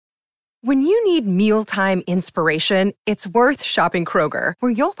When you need mealtime inspiration, it's worth shopping Kroger,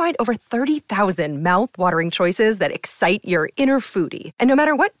 where you'll find over 30,000 mouth-watering choices that excite your inner foodie. And no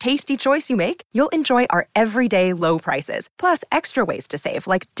matter what tasty choice you make, you'll enjoy our everyday low prices, plus extra ways to save,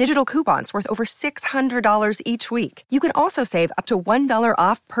 like digital coupons worth over $600 each week. You can also save up to $1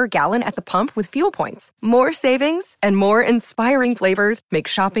 off per gallon at the pump with fuel points. More savings and more inspiring flavors make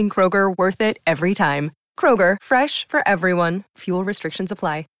shopping Kroger worth it every time. Kroger, fresh for everyone. Fuel restrictions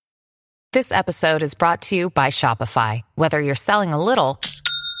apply. This episode is brought to you by Shopify. Whether you're selling a little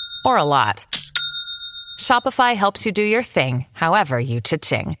or a lot, Shopify helps you do your thing, however you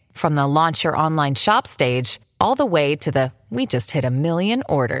cha-ching. From the launch your online shop stage, all the way to the we just hit 1 million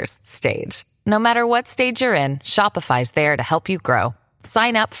orders stage. No matter what stage you're in, Shopify's there to help you grow.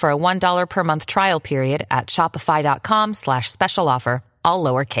 Sign up for a $1 per month trial period at shopify.com/special offer, all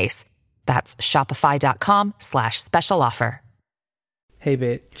lowercase. That's shopify.com/special offer. Hey,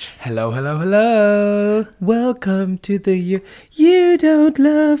 bitch. Hello, hello, hello. Welcome to the You Don't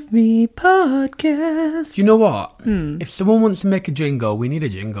Love Me podcast. Do you know what? If someone wants to make a jingle, we need a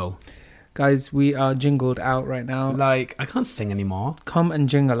jingle. Guys, we are jingled out right now. Like, I can't sing anymore. Come and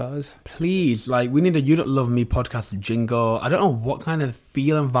jingle us. Please, like, we need a You Don't Love Me podcast jingle. I don't know what kind of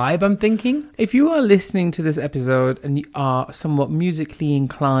feel and vibe I'm thinking. If you are listening to this episode and you are somewhat musically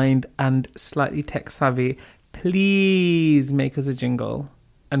inclined and slightly tech savvy, please make us a jingle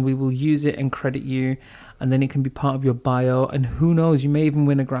and we will use it and credit you, and then it can be part of your bio, and who knows, you may even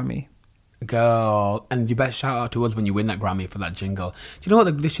win a Grammy. Girl, and you better shout out to us when you win that Grammy for that jingle. Do you know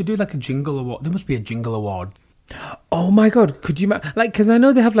what? They should do like a jingle award. There must be a jingle award. Oh my god, could you like, because I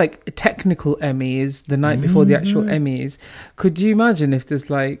know they have like technical Emmys the night before the actual Emmys. Could you imagine if there's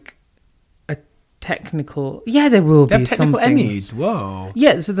like a technical? Yeah, there will They be have technical something. Emmys. Whoa.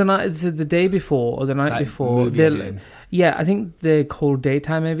 Yeah, so the day before or the night Like before, movie they'll- editing. yeah, I think they're called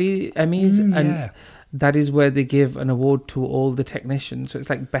daytime Emmys, and yeah. that is where they give an award to all the technicians. So it's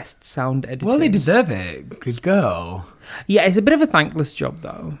like best sound editing. Well, they deserve it, because girl. Yeah, it's a bit of a thankless job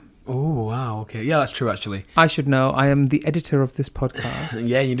though. Oh, wow, okay. Yeah, that's true, actually. I should know. I am the editor of this podcast.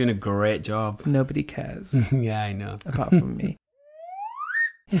 Yeah, you're doing a great job. Nobody cares Yeah, I know. apart from me.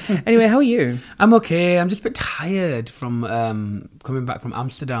 Anyway, how are you? I'm okay. I'm just a bit tired from coming back from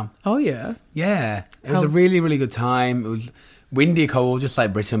Amsterdam. Oh yeah. Yeah, it was a really, really good time. It was windy, cold, just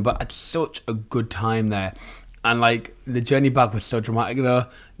like Britain, but I had such a good time there. And like the journey back was so dramatic, though,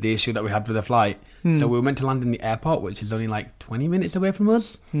 the issue that we had with the flight. So we were meant to land in the airport, which is only like 20 minutes away from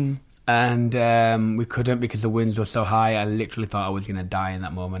us. And we couldn't because the winds were so high. I literally thought I was going to die in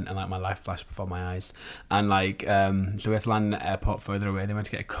that moment, and like my life flashed before my eyes. And like, so we had to land in the airport further away. They went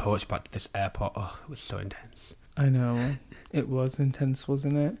to get a coach back to this airport. Oh, it was so intense. I know. It was intense,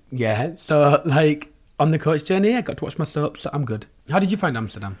 wasn't it? Yeah, so like on the coach journey, I got to watch my soap, so I'm good. How did you find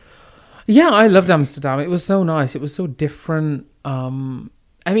Amsterdam? Yeah, I loved Amsterdam. It was so nice. It was so different.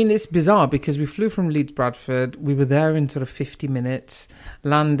 I mean, it's bizarre because we flew from Leeds Bradford. We were there in sort of 50 minutes,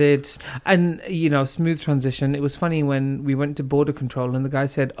 landed, and, you know, smooth transition. It was funny when we went to border control and the guy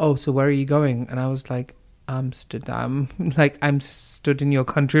said, "Oh, so where are you going?" And I was like, "Amsterdam." Like, I'm stood in your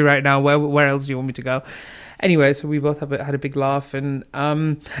country right now. Where else do you want me to go? Anyway, so we both had a big laugh, and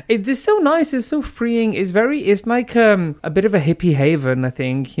it's just so nice. It's so freeing. It's like a bit of a hippie haven, I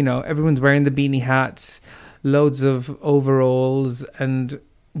think. You know, everyone's wearing the beanie hats, loads of overalls, and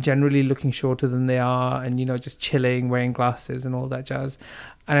generally looking shorter than they are, and, you know, just chilling, wearing glasses and all that jazz.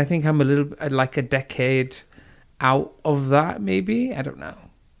 And I think I'm a little like a decade out of that, maybe. I don't know.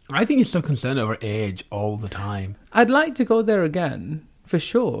 I think you're so concerned over age all the time. I'd like to go there again, for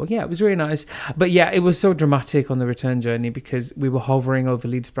sure. Yeah, it was really nice. But yeah, it was so dramatic on the return journey because we were hovering over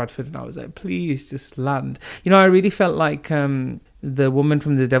Leeds Bradford, and I was like, please just land. You know, I really felt like the woman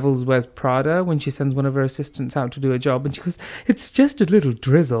from The Devil Wears Prada when she sends one of her assistants out to do a job, and she goes, "It's just a little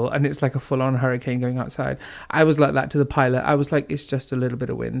drizzle," and it's like a full-on hurricane going outside. I was like that to the pilot. I was like, it's just a little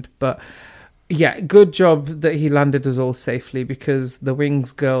bit of wind. But yeah, good job that he landed us all safely, because the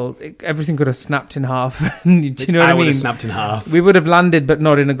wings girl, everything could have snapped in half. Do you know what I mean? I would have snapped in half. We would have landed, but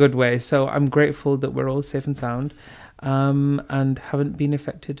not in a good way. So I'm grateful that we're all safe and sound, and haven't been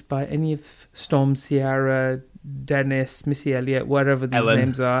affected by any of Storm, Ciara, Dennis, Missy Elliott, wherever these Ellen.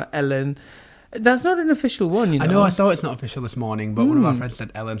 names are. Ellen. That's not an official one, you know. I know, I saw it's not official this morning, but one of our friends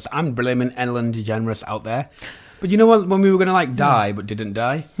said Ellen. So I'm blaming Ellen DeGeneres out there. But you know what? When we were going to like die, but didn't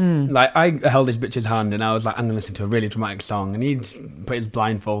die, like I held this bitch's hand and I was like, I'm going to listen to a really dramatic song. And he'd put his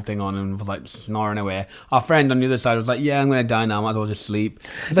blindfold thing on and was like snoring away. Our friend on the other side was like, yeah, I'm going to die now. Might as well just sleep.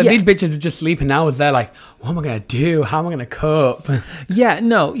 It's like, these bitches were just sleeping. Now I was there like, what am I going to do? How am I going to cope? Yeah,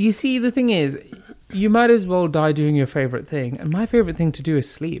 no, you see, the thing is, you might as well die doing your favourite thing. And my favourite thing to do is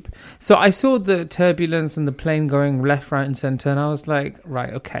sleep. So I saw the turbulence and the plane going left, right and centre. And I was like,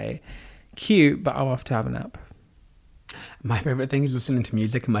 right, okay, cute, but I'll have to have a nap. My favourite thing is listening to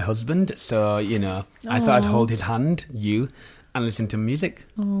music and my husband. So, I thought I'd hold his hand, and listen to music.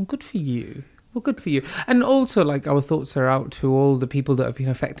 Oh, good for you. Well, good for you. And also, like, our thoughts are out to all the people that have been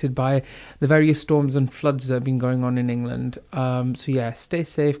affected by the various storms and floods that have been going on in England. So, yeah, stay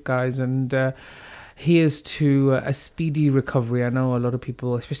safe, guys. And here's to a speedy recovery. I know a lot of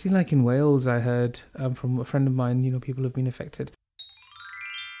people, especially like in Wales, I heard from a friend of mine, people have been affected.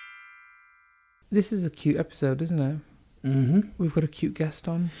 This is a cute episode, isn't it? Mm-hmm. We've got a cute guest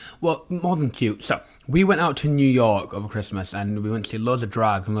on. Well, more than cute. So, we went out to New York over Christmas and we went to see loads of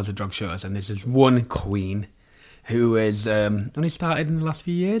drag and loads of drag shows. And there's this one queen who is only started in the last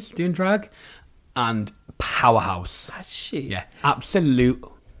few years doing drag. And powerhouse. Has she? Yeah, absolute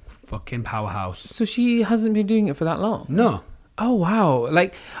fucking powerhouse. So she hasn't been doing it for that long? No. Oh, wow.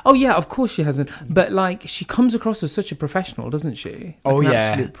 Like, oh, yeah, of course she hasn't. But, like, she comes across as such a professional, doesn't she? Like oh, an yeah.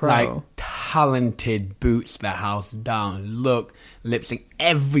 absolute pro. Like, talented, boots the house down, look, lip sync,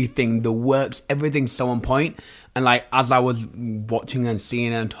 everything, the works, everything's so on point. And, like, as I was watching and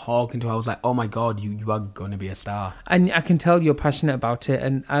seeing her and talking to her, I was like, oh, my God, you are going to be a star. And I can tell you're passionate about it.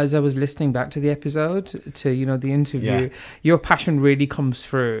 And as I was listening back to the episode, to, the interview, your passion really comes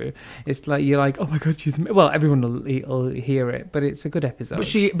through. It's like, you're like, oh, my God, well, everyone will hear it, but it's a good episode.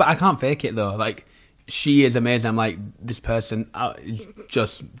 But I can't fake it, though. Like, she is amazing. I'm like, this person is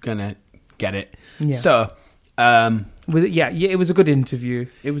just going to get it. Yeah. So, it was a good interview.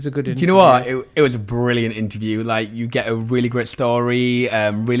 It was a good interview. Do you know what? It was a brilliant interview. Like, you get a really great story,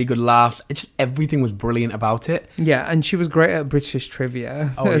 really good laughs. It just everything was brilliant about it. Yeah, and she was great at British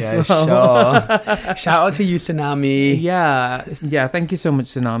trivia. Oh yeah, well. Sure. Shout out to you, Tsunami. Yeah. Thank you so much,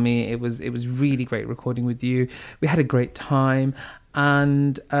 Tsunami. It was really great recording with you. We had a great time,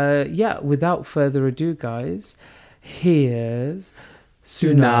 and without further ado, guys, here's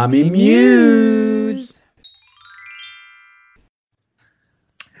Tsunami Muse.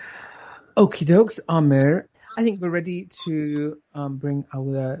 Okie dokes, Amir. I think we're ready to bring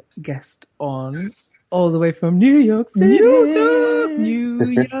our guest on all the way from New York City. New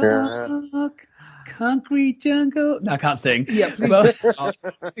York, concrete jungle. No, I can't sing. Yeah, please. Welcome,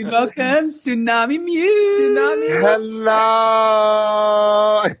 Tsunami Muse. Hello.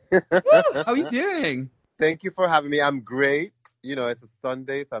 How are you doing? Thank you for having me. I'm great. It's a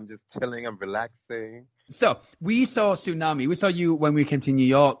Sunday, so I'm just chilling. I'm relaxing. So, we saw Tsunami. We saw you when we came to New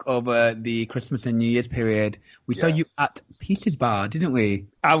York over the Christmas and New Year's period. We saw you at Pieces Bar, didn't we?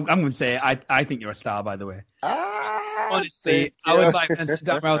 I'm going to say, I think you're a star, by the way. Honestly, I was like, I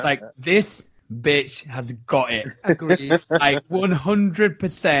was like, this bitch has got it. Agreed. Like,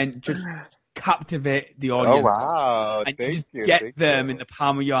 100% just captivate the audience. Oh, wow. And Thank just you. get them in the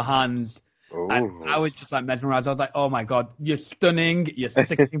palm of your hands. And I was just like mesmerized. I was like, oh my God, you're stunning. You're a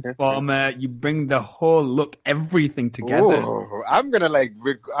sickening performer. You bring the whole look, everything together. Ooh, I'm going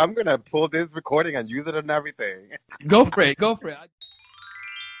to pull this recording and use it and everything. Go for it.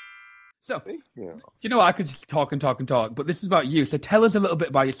 So, Thank you. you know what? I could just talk and talk and talk, but this is about you. So tell us a little bit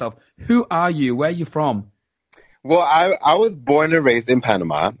about yourself. Who are you? Where are you from? Well, I was born and raised in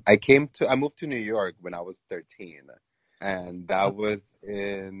Panama. I moved to New York when I was 13. And that was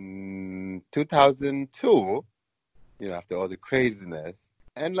in 2002, after all the craziness.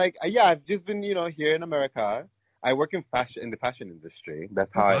 And I've just been, here in America. I work in the fashion industry.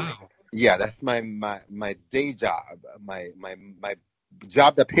 That's how that's my day job, my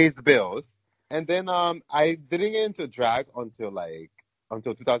job that pays the bills. And then I didn't get into drag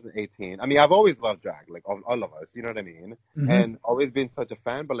until 2018. I mean, I've always loved drag, like all of us, you know what I mean? Mm-hmm. And always been such a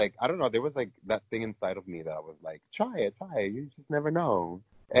fan, but I don't know, there was that thing inside of me that I was like, try it, you just never know.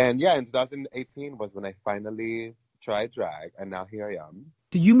 And in 2018 was when I finally tried drag, and now here I am.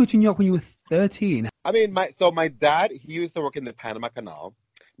 So you moved to New York when you were 13? I mean, my dad, he used to work in the Panama Canal,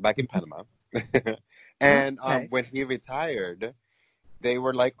 back in Panama. And when he retired, they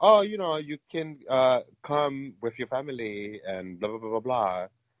were like, oh, you can come with your family and blah, blah, blah, blah, blah.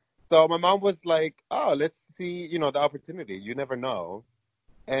 So my mom was like, oh, let's see, the opportunity. You never know.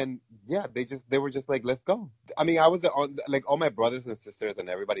 And they were just like, let's go. I mean, I was all my brothers and sisters and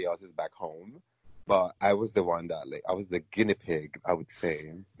everybody else is back home. But I was the one that, I was the guinea pig, I would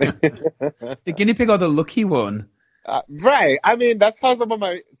say. The guinea pig or the lucky one? Right. I mean, that's how some of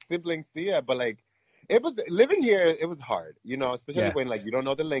my siblings see it. But it was living here. It was hard, especially when you don't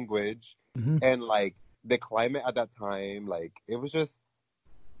know the language and the climate at that time. It was just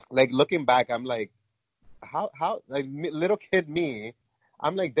looking back. I'm like, how little kid me.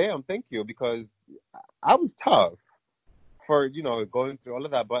 I'm like, damn, thank you, because tough for, going through all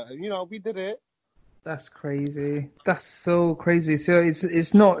of that. But, we did it. That's crazy. That's so crazy. So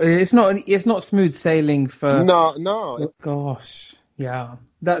it's not smooth sailing for. No. Gosh, yeah,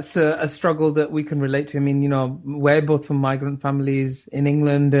 that's a struggle that we can relate to. I mean, we're both from migrant families in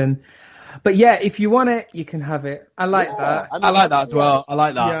England, but yeah, if you want it, you can have it. I like that. I like that as well. I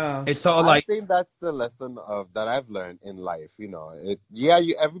like that. Yeah. It's sort of I like, think that's the lesson that I've learned in life.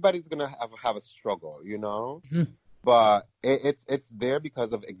 Everybody's gonna have a struggle, but it's there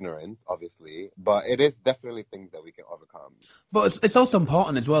because of ignorance, obviously. But it is definitely things that we can overcome. but it's also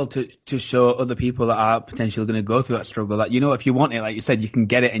important as well to show other people that are potentially going to go through that struggle that, if you want it, like you said, you can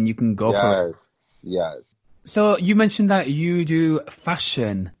get it and you can go for it. Yes. So you mentioned that you do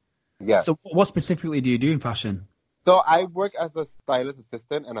fashion. Yes. So what specifically do you do in fashion? So I work as a stylist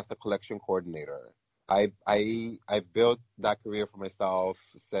assistant and as a collection coordinator. I built that career for myself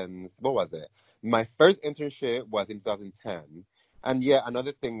since, what was it? My first internship was in 2010. And yeah,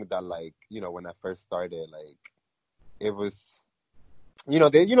 another thing that when I first started, it was,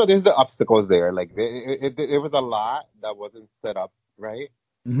 there's the obstacles there. Like it was a lot that wasn't set up right.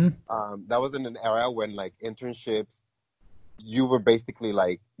 Mm-hmm. That was in an era when internships, you were basically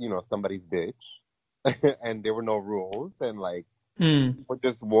somebody's bitch, and there were no rules, and people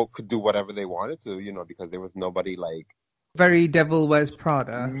just could do whatever they wanted to, because there was nobody very Devil Wears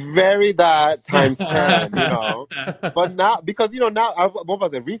Prada. very that times 10, But now, because what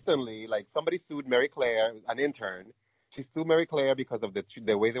was it recently? Somebody sued Mary Claire, an intern. She sued Mary Claire because of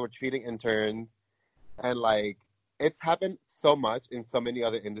the way they were treating interns, and it's happened so much in so many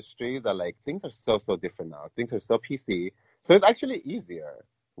other industries that things are so different now. Things are so PC. So it's actually easier,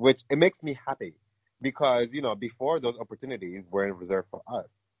 which it makes me happy because, before those opportunities weren't reserved for us.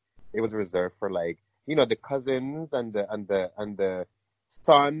 It was reserved for the cousins and the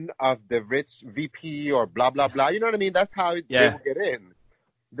son of the rich VP or blah, blah, blah. You know what I mean? That's how they would get in.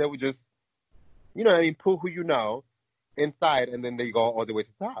 They would just, pull who inside, and then they go all the way to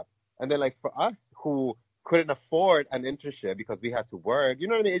the top. And then for us who couldn't afford an internship because we had to work, you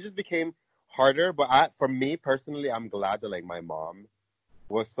know what I mean? It just became harder. But for me personally, I'm glad that my mom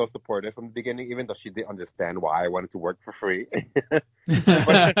was so supportive from the beginning, even though she didn't understand why I wanted to work for free. But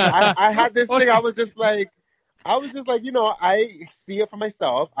I had this thing. I was just like, I see it for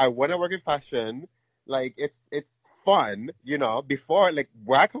myself. I want to work in fashion. It's fun, Before,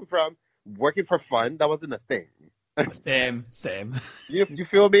 where I come from, working for fun, that wasn't a thing. Same. You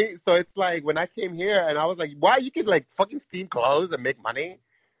feel me? So it's when I came here and I was like, why you can fucking steam clothes and make money?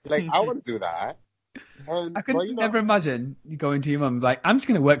 I want to do that. And, I could never imagine you going to your mum I'm just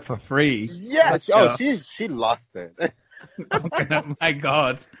going to work for free. Yes. She lost it. Oh my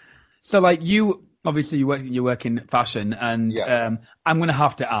God. So you obviously you work in fashion, and I'm going to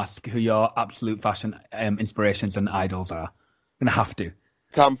have to ask who your absolute fashion inspirations and idols are. I'm going to have to.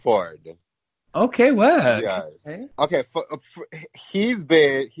 Tom Ford. Okay, where? Yeah. Okay. He's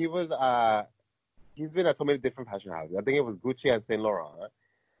been at so many different fashion houses. I think it was Gucci and Saint Laurent,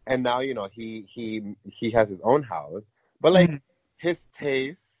 and now he has his own house. But his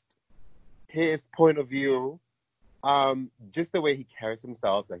taste, his point of view, just the way he carries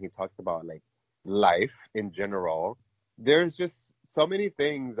himself and he talks about life in general. There's just so many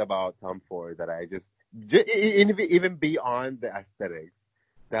things about Tom Ford that I just even beyond the aesthetics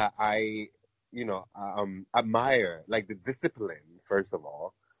that I admire, the discipline. First of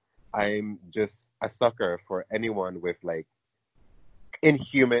all, I'm just a sucker for anyone with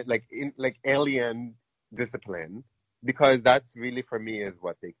inhuman, alien discipline, because that's really for me is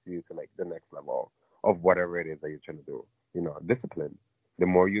what takes you to the next level of whatever it is that you're trying to do. Discipline. The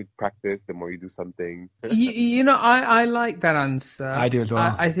more you practice, the more you do something. I like that answer. I do as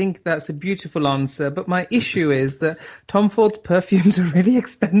well. I think that's a beautiful answer. But my issue is that Tom Ford's perfumes are really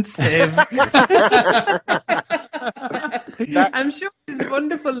expensive. I'm sure it's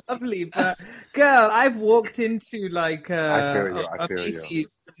wonderful, lovely, but girl, I've walked into I feel you.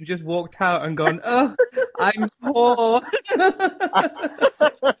 and just walked out and gone, oh, I'm poor.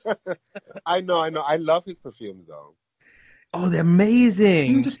 I know. I love his perfumes though. Oh, they're amazing.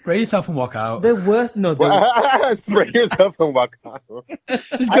 You can just spray yourself and walk out. They're worth spray yourself and walk out.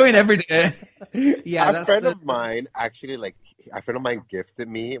 Just go in every day. Yeah, a friend of mine actually, a friend of mine gifted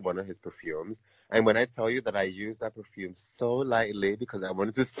me one of his perfumes, and when I tell you that I use that perfume so lightly because I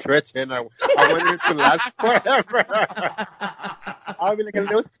wanted to stretch in, I wanted it to last forever. I'll be a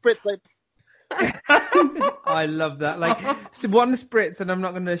little spritz, I love that. So one spritz, and I'm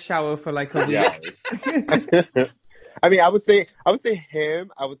not going to shower for a week. Yeah. I mean, I would say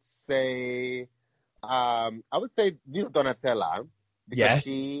him. I would say Donatella, because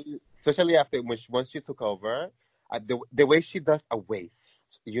especially after once she took over, the way she does a waist,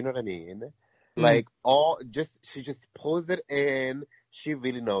 you know what I mean? Like she just pulls it in. She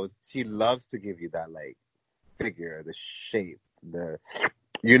really knows. She loves to give you that like figure, the shape, that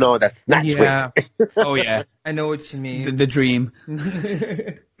snatch weight. Oh yeah, I know what you mean. the dream.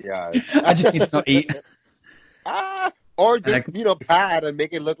 Yeah. I just need to not eat. Or just, pad and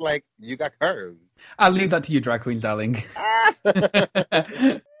make it look like you got curves. I'll leave that to you, drag queens, darling.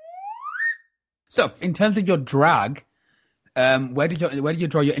 So, in terms of your drag, where did you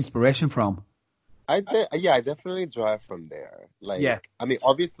draw your inspiration from? I definitely draw from there. Like, yeah. I mean,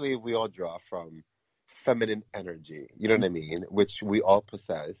 obviously we all draw from feminine energy, you know what I mean? Which we all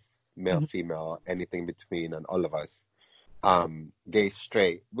possess, male, female, anything between, and all of us. Gay,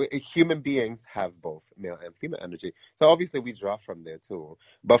 straight, human beings have both male and female energy. So obviously we draw from there too.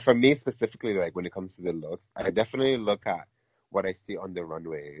 But for me specifically, like when it comes to the looks, I definitely look at what I see on the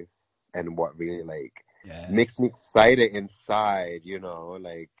runways and what really makes me excited inside,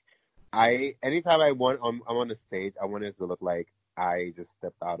 like anytime I'm on the stage, I want it to look like I just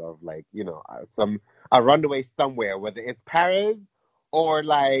stepped out of a runway somewhere, whether it's Paris or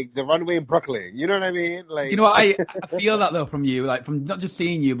like the runway in Brooklyn, you know what I mean? Like, do you know what I feel that though from you, like from not just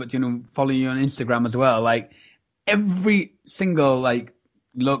seeing you, but following you on Instagram as well. Like every single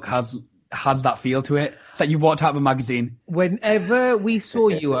look has that feel to it. It's like you walked out of a magazine. Whenever we saw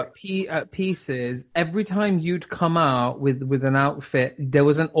you at Pieces, every time you'd come out with an outfit, there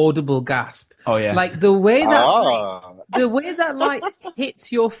was an audible gasp. Oh yeah, like the way that light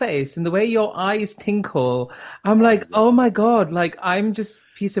hits your face and the way your eyes tinkle. I'm like, oh my god, like I'm just a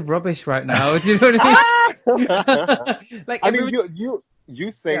piece of rubbish right now. Do you know what I mean? Like, I mean,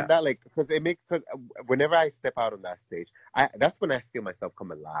 you saying that, like, because whenever I step out on that stage, that's when I feel myself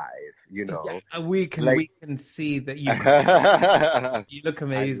come alive, Yeah, we can see that you look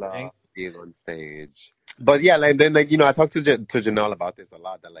amazing. I love being on stage. But yeah, like then I talked to Janelle about this a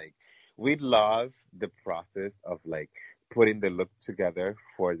lot, that like we love the process of like putting the look together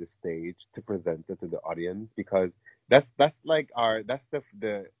for the stage to present it to the audience, because that's like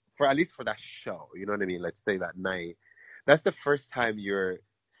the for at least for that show, you know what I mean? Let's say that night. That's the first time you're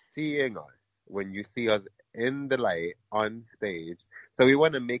seeing us, when you see us in the light on stage. So we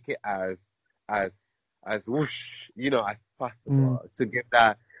want to make it as whoosh, as possible, to give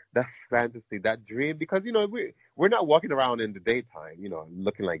that fantasy, that dream, because we're not walking around in the daytime,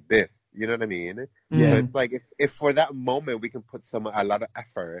 looking like this. You know what I mean? Yeah. So it's like if for that moment we can put a lot of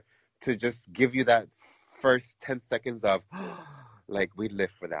effort to just give you that first 10 seconds of like, we live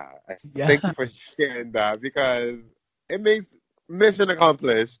for that. Thank you for sharing that, because it makes mission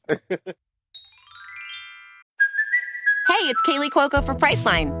accomplished. Hey, it's Kaylee Cuoco for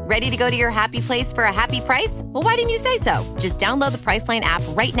Priceline. Ready to go to your happy place for a happy price? Well, why didn't you say so? Just download the Priceline app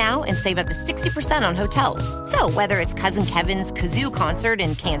right now and save up to 60% on hotels. So whether it's Cousin Kevin's Kazoo Concert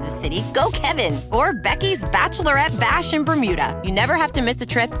in Kansas City, go Kevin, or Becky's Bachelorette Bash in Bermuda, you never have to miss a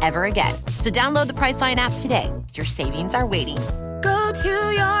trip ever again. So download the Priceline app today. Your savings are waiting. Go to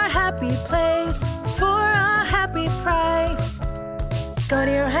your happy place for a happy price. Go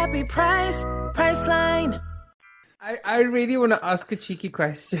to your happy price, Priceline. I really want to ask a cheeky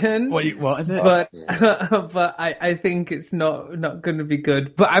question. What is it? But I think it's not going to be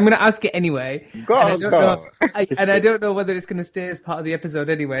good. But I'm going to ask it anyway. I don't know whether it's going to stay as part of the episode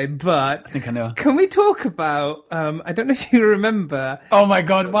anyway. But I think I know. Can we talk about? I don't know if you remember. Oh my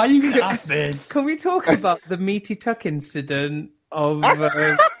god! Why are you going to ask this? Can we talk about the meaty tuck incident of? You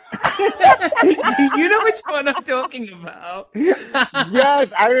know which one I'm talking about. Yes,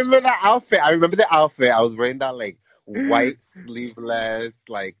 I remember that outfit. I was wearing that like white sleeveless,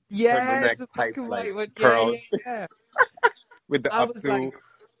 like turtleneck type, like pearls. Yeah. With the updo. Like,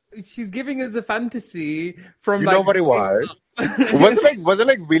 she's giving us a fantasy from. You know what it was? was it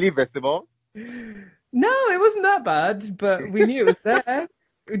like really visible? No, it wasn't that bad, but we knew it was there.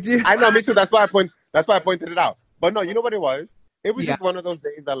 I know, me too. That's why I pointed it out. But no, you know what it was? It was just one of those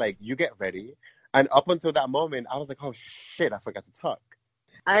days that like you get ready, and up until that moment, I was like, oh shit, I forgot to tuck.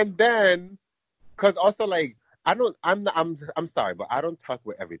 And then, cause also like I'm sorry, but I don't tuck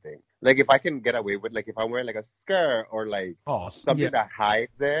with everything. Like if I can get away with, like if I'm wearing like a skirt or like something that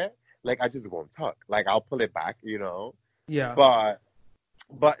hides it, like I just won't tuck. Like I'll pull it back, Yeah. But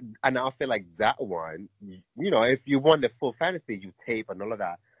and I feel like that one, if you want the full fantasy, you tape and all of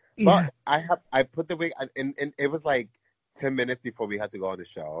that. Yeah. But I put the wig, and it was like 10 minutes before we had to go on the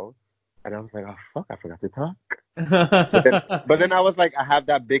show, and I was like, oh fuck, I forgot to tuck. but then I was like, I have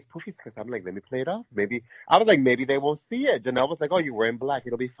that big poofy skirt. I'm like, let me play it off. Maybe they won't see it. Janelle was like, oh, you're wearing black,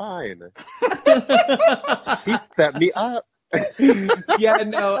 it'll be fine. She set me up. Yeah,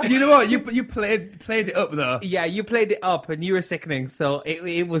 no. You know what? You played it up though. Yeah, you played it up and you were sickening, so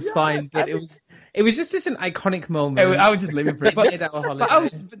it was fine. But it was just such an iconic moment. I was just living for it. It made our holiday.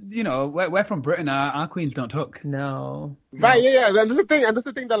 We're from Britain. Our queens don't talk. No. Right, yeah. And that's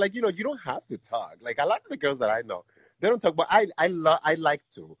the thing that, like, you don't have to talk. Like, a lot of the girls that I know, they don't talk, but I like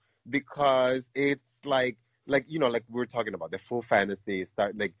to, because it's like like we were talking about the full fantasy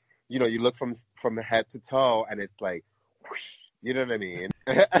start, like, you look from head to toe, and it's like whoosh, you know what I mean?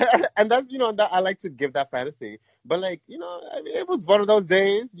 And that's, that I like to give that fantasy. But, like, I mean, it was one of those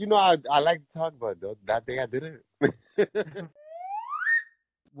days, I like to talk, but that day I didn't.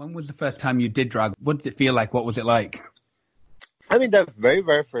 When was the first time you did drag? What did it feel like? What was it like? I mean, the very,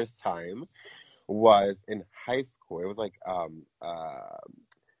 very first time was in high school. It was like,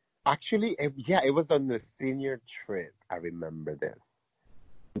 actually, it was on the senior trip. I remember this.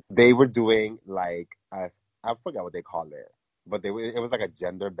 They were doing, like, I forgot what they call it, but it was like a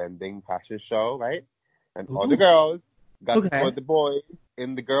gender bending fashion show, right? And all the girls got to put the boys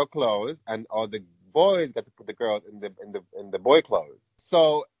in the girl clothes, and all the boys got to put the girls in the boy clothes.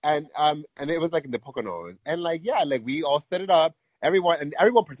 So and it was like in the Poconos, and like we all set it up.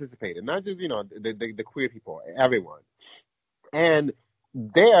 Everyone participated, not just the queer people, everyone. And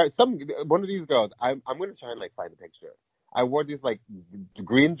one of these girls, I'm gonna try and like find a picture. I wore this like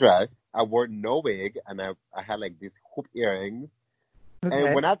green dress. I wore no wig, and I had like these hoop earrings. Okay.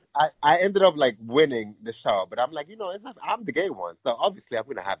 And when I ended up like winning the show, but I'm like, I'm the gay one, so obviously I'm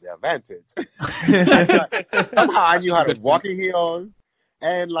gonna have the advantage. Somehow I knew how to walk in heels,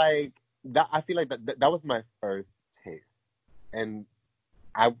 and like that. I feel like that was my first taste, and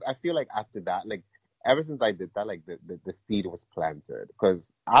I feel like after that, like ever since I did that, like the seed was planted, because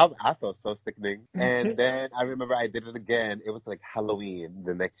I felt so sickening. And then I remember I did it again. It was like Halloween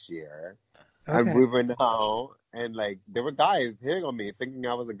the next year. Okay. And we were now, and like there were guys hitting on me thinking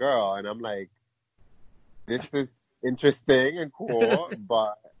I was a girl, and I'm like, this is interesting and cool,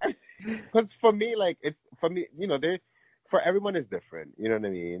 but because for me, like for everyone is different. You know what I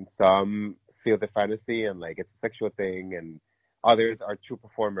mean? Some feel the fantasy and like it's a sexual thing, and others are true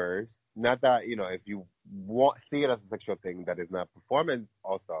performers. Not that if you see it as a sexual thing, that is not performance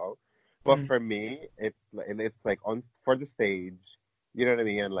also. But for me, it's like on for the stage. You know what I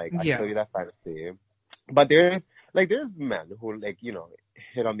mean? And like I show you that fantasy. But there's men who like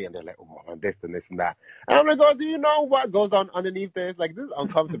hit on me, and they're like, oh, on this and this and that. And I'm like, oh, do you know what goes on underneath this? Like, this is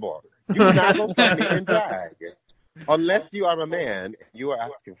uncomfortable. You're not gonna put me in drag. Unless you are a man, you are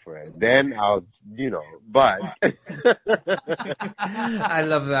asking for it. Then I'll, but. I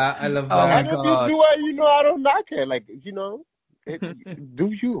love that. I love that. Oh my and God. if you do it, I don't knock it. Like,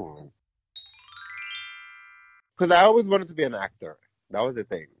 do you? Because I always wanted to be an actor. That was the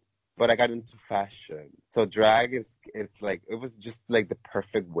thing. But I got into fashion. So drag it's like, it was just like the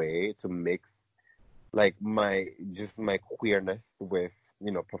perfect way to mix like my queerness with,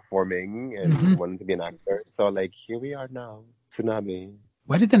 performing and wanting to be an actor. So like, here we are now, Tsunami.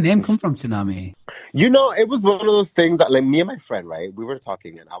 Where did the name come from, Tsunami? It was one of those things that like me and my friend, right? We were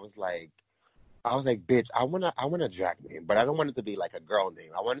talking, and I was like, bitch, I want a drag name, but I don't want it to be like a girl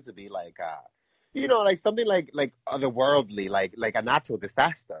name. I want it to be like like something like otherworldly, like a natural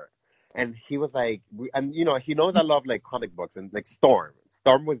disaster. And he was like, he knows I love like comic books, and like Storm.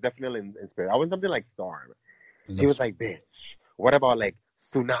 Storm was definitely inspired. I want something like Storm. He was like, bitch, what about like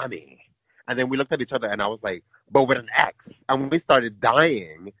Tsunami? And then we looked at each other, and I was like, but with an X. And we started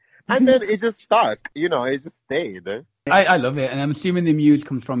dying. And then it just stuck, it just stayed. I love it. And I'm assuming the muse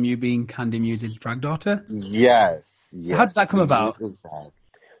comes from you being Candy Muse's drag daughter? Yes. So how did that come about?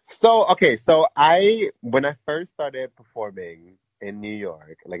 So when I first started performing in New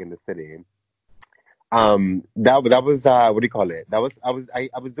York, like in the city, that was what do you call it? I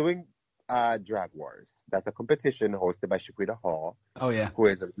was doing Drag Wars. That's a competition hosted by Shaquita Hall. Oh yeah, who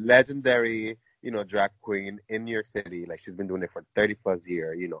is a legendary drag queen in New York City. Like, she's been doing it for 30 plus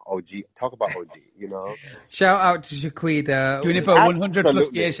years. OG. Talk about OG. Shout out to Shaquita. Doing it for 100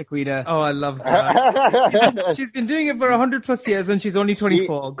 plus years, Shaquita. Oh, I love that. She's been doing it for 100 plus years, and she's only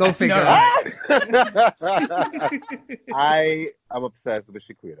 24. Go figure. I am obsessed with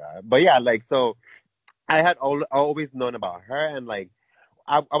Shaquita. But yeah, like, so I had always known about her, and like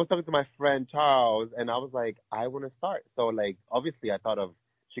I was talking to my friend Charles, and I was like, I want to start. So like, obviously, I thought of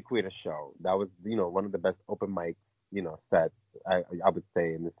Shaquita's show. That was, one of the best open mic, sets I would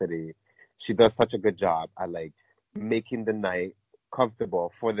say in the city. She does such a good job at like making the night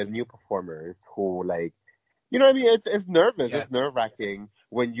comfortable for the new performers who like, what I mean? It's nervous. Yeah. It's nerve wracking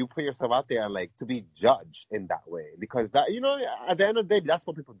when you put yourself out there and like to be judged in that way, because that, at the end of the day, that's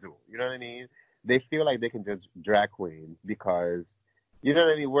what people do. You know what I mean? they feel like they can judge drag queens because, you know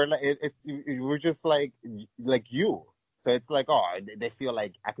what I mean? We're like, we're just like you. So it's like, oh, they feel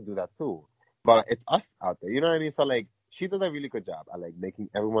like I could do that too. But it's us out there, you know what I mean? So like, she does a really good job at like making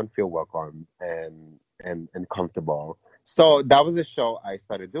everyone feel welcome and comfortable. So that was the show I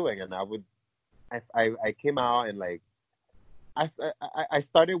started doing, and I came out and like I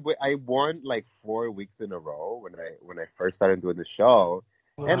started with, I won like 4 weeks in a row when I first started doing the show.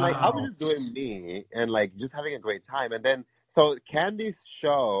 Wow. And like I was just doing me and like just having a great time. And then so Candy's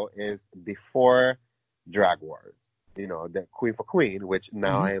show is before Drag Wars. You know, the Queen for Queen, which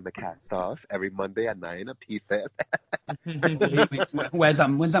now I am a cast off every Monday at 9 a piece. When's that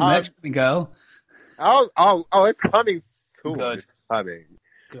merch coming, girl? Oh, it's coming soon. Good. It's coming.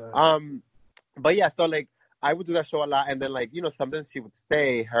 Good. But yeah, so like I would do that show a lot, and then like, you know, sometimes she would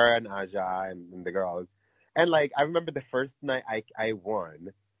stay, her and Aja and the girls. And like I remember the first night I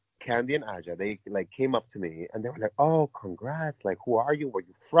won, Candy and Aja, they like came up to me and they were like, "Oh, congrats! Like, who are you? Where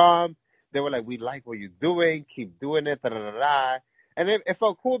you from?" They were like, "We like what you're doing. Keep doing it." Da, da, da, da. And it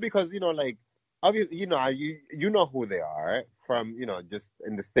felt cool because, you know, like obviously, you know who they are from, you know, just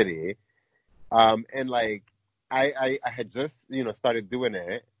in the city. And like I had just, you know, started doing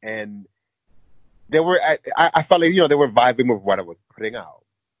it, and they were I felt like, you know, they were vibing with what I was putting out.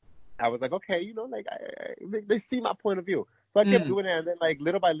 I was like, okay, you know, like they see my point of view. So I kept doing it, and then like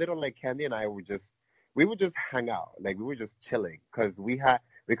little by little, like Candy and I would just hang out, like we were just chilling because we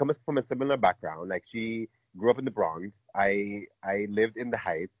come from a similar background. Like she grew up in the Bronx. I lived in the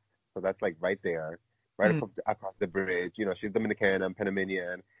Heights, so that's like right there, right across the bridge. You know, she's Dominican, I'm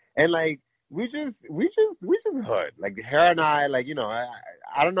Panamanian, and like we just hood. Like her and I, like, you know,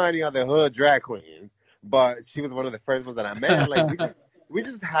 I don't know any other hood drag queens, but she was one of the first ones that I met. And, like we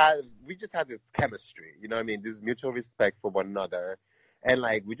just had this chemistry, you know what I mean? This mutual respect for one another, and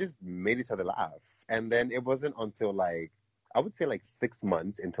like we just made each other laugh. And then it wasn't until like I would say like 6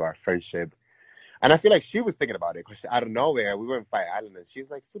 months into our friendship, and I feel like she was thinking about it because out of nowhere we were in Fire Island, and she's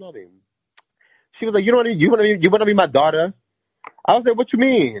like, "Tsunami." She was like, "You want to be my daughter?" I was like, "What you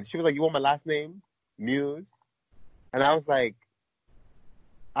mean?" She was like, "You want my last name, Muse?" And I was like,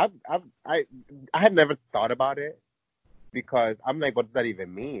 I had never thought about it. Because I'm like, what does that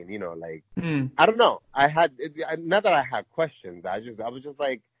even mean? You know, like, I don't know. Not that I had questions. I was just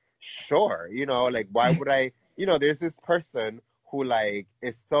like, sure. You know, like, why would I, you know, there's this person who like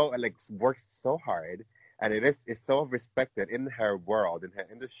is so, like, works so hard, and is so respected in her world, in her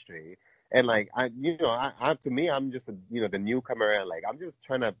industry. And like, to me, I'm just, you know, the newcomer, and like, I'm just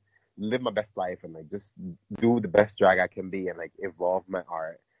trying to live my best life and like, just do the best drag I can be and like evolve my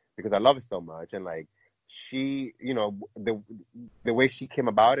art because I love it so much. And like, she, you know, the way she came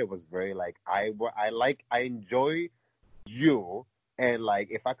about it was very like I enjoy you, and like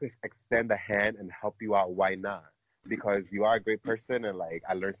if I could extend a hand and help you out, why not? Because you are a great person, and like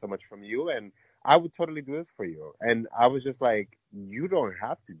I learned so much from you, and I would totally do this for you. And I was just like, you don't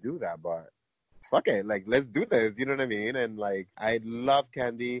have to do that, but fuck it, like let's do this. You know what I mean? And like I love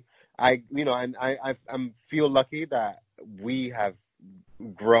Candy. I feel lucky that we have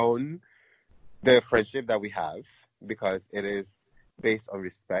grown the friendship that we have, because it is based on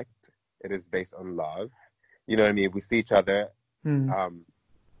respect. It is based on love. You know what I mean? We see each other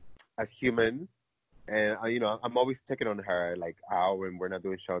as humans. And, you know, I'm always checking on her, like, out when we're not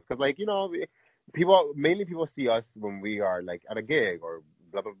doing shows. Because, like, you know, mainly people see us when we are, like, at a gig or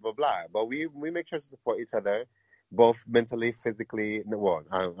blah, blah, blah, blah. But we make sure to support each other, both mentally, physically. Well,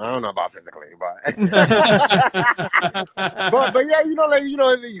 I don't know about physically, but but yeah, you know, like, you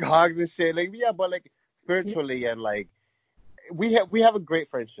know, hugs and shit, like, yeah, but like spiritually, and like we have a great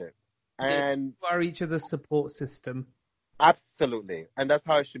friendship, and you are each other's support system. Absolutely, and that's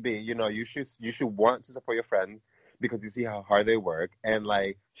how it should be. You know, you should want to support your friends because you see how hard they work, and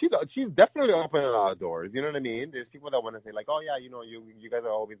like she's definitely opening a lot of doors. You know what I mean? There's people that want to say like, oh yeah, you know, you guys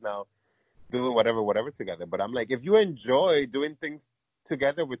are always now doing whatever together. But I'm like, if you enjoy doing things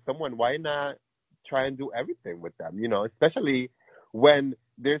together with someone, why not try and do everything with them? You know, especially when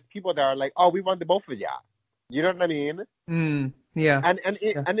there's people that are like, oh, we want the both of ya. You know what I mean? Yeah.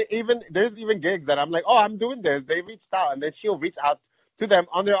 And even there's even gigs that I'm like, oh, I'm doing this. They reached out, and then she'll reach out to them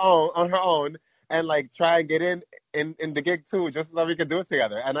on her own, and like try and get in the gig too, just so that we can do it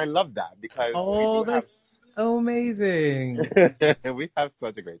together. And I love that because that's so amazing. We have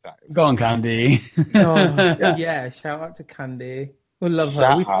such a great time. Go on, Candy. Yeah, shout out to Candy. We love her.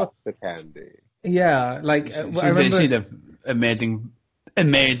 Shout out to Candy. Yeah, like I remember... she's an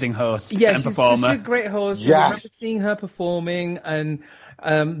amazing host and performer. She's a great host. Yeah. I remember seeing her performing, and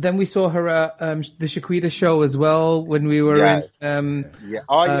Then we saw her at the Shaquita show as well when we were Yes. in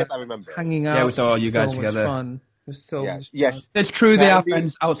Oh, yes, I remember. hanging out. Yeah, we saw all you So guys much together. Fun. It was so Yes, much yes. fun. It's true they are Candy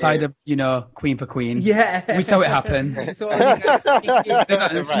friends outside is- of, Queen for Queen. Yeah, We saw it happen. We saw all you guys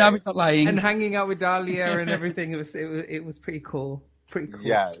Right. Now he's not lying. and hanging out with Dahlia and everything. It was pretty cool. Pretty cool.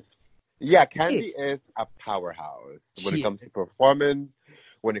 Yes. Yeah, Candy is a powerhouse when She it comes to performance,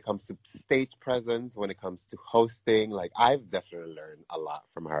 when it comes to stage presence, when it comes to hosting. Like, I've definitely learned a lot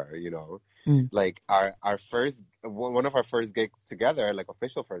from her, Mm. Like, our first, one of our first gigs together, like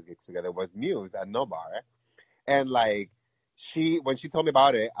official first gigs together, was Muse at No Bar. And like, when she told me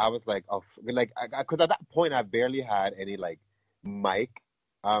about it, I was like, oh, like, because at that point I barely had any like mic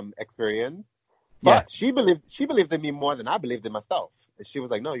experience. But she believed in me more than I believed in myself. And she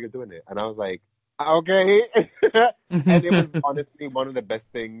was like, no, you're doing it. And I was like, okay. And it was honestly one of the best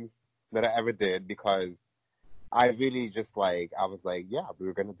things that I ever did, because I really just like, I was like, yeah, we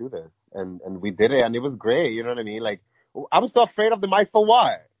were going to do this. And we did it, and it was great. You know what I mean? Like, I was so afraid of the mic for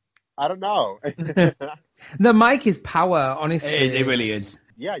what? I don't know. The mic is power, honestly. It really is.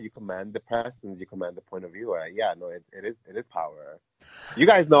 Yeah, you command the presence, you command the point of view. Yeah, no, it is power. You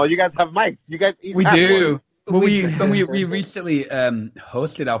guys know, you guys have mics. You guys each We have do. one. Well, We we recently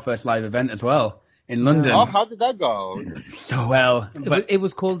hosted our first live event as well in London. Oh, how did that go? So well. But It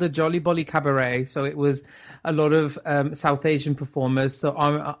was called the Jolly Bolly Cabaret, so it was a lot of South Asian performers. So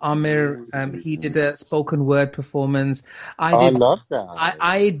Amir, he did a spoken word performance. I love that.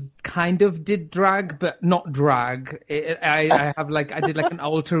 I kind of did drag, but not drag. I did like an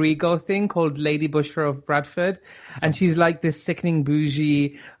alter ego thing called Lady Bushra of Bradford, and she's like this sickening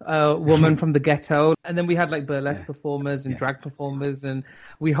bougie woman from the ghetto. And then we had like burlesque performers and drag performers, and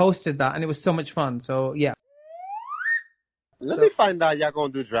we hosted that, and it was so much fun. So yeah. Let me find out y'all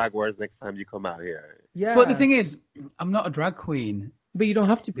gonna do drag words next time you come out here. Yeah. But the thing is, I'm not a drag queen. But you don't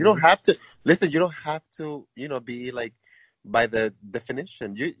have to be. You don't have to listen. You don't have to, be like by the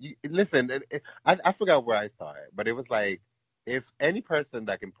definition. You listen. I forgot where I saw it, but it was like, if any person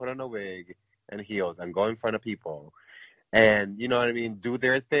that can put on a wig and heels and go in front of people, and you know what I mean, do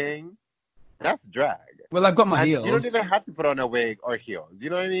their thing, that's drag. Well, I've got my And heels. you don't even have to put on a wig or heels. You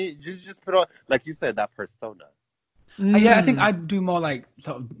know what I mean? Just put on, like you said, that persona. Yeah, I think I'd do more like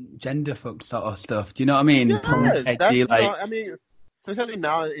sort of gender fuck sort of stuff. Do you know what I mean? Yes, Edgy, that's, like, I mean, especially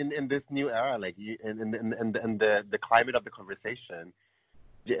now in this new era, like in the climate of the conversation,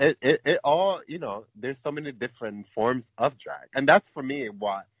 it all, there's so many different forms of drag, and that's for me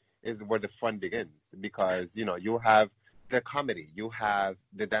where the fun begins, because you have the comedy, you have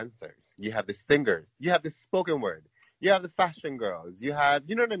the dancers, you have the singers, you have the spoken word, you have the fashion girls, you have,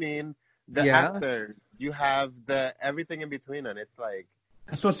 you know what I mean, the actors, you have the everything in between, and it's like,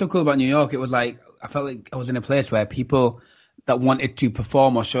 that's what's so cool about New York. It was like, I felt like I was in a place where people that wanted to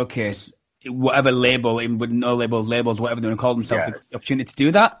perform or showcase whatever label, with no labels, whatever they want to call themselves, the opportunity to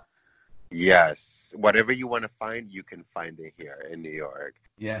do that. yes, whatever you want to find, you can find it here in New York.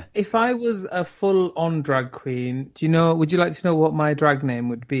 Yeah. If I was a full-on drag queen, would you like to know what my drag name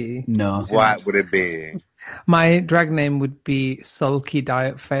would be? No. What would it be? My drag name would be Sulky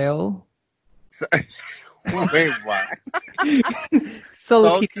Diet Fail. Wait, what?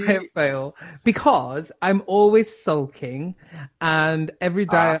 Sulky Sulky? Diet Fail. Because I'm always sulking, and every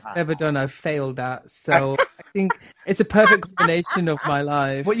diet I've ever done, I've failed at. So I think it's a perfect combination of my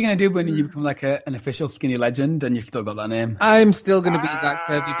life. What are you going to do when you become like an official skinny legend and you've still got that name? I'm still going to be that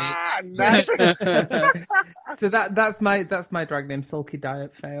curvy bitch. So that's my drag name, Sulky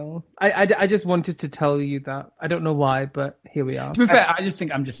Diet Fail. I just wanted to tell you that. I don't know why, but here we are. To be fair, I just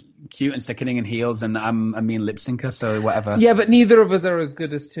think I'm just cute and sickening in heels, and I'm a mean lip syncer, so whatever. Yeah, but neither of us are as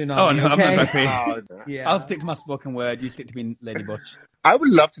good as Toonami. Oh no, okay? I'm not drag queen. Yeah. I'll stick to my spoken word. You stick to being Lady Bush. I would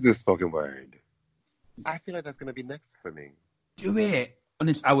love to do spoken word. I feel like that's gonna be next for me. Do it.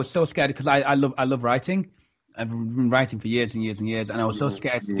 Honestly, I was so scared because I love writing. I've been writing for years and years and years, and I was so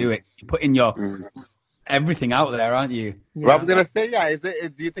scared to do it. You put in your everything out there, aren't you? Yeah. Well, I was gonna say,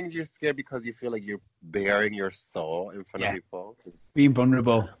 do you think you're scared because you feel like you're bearing your soul in front of people? Being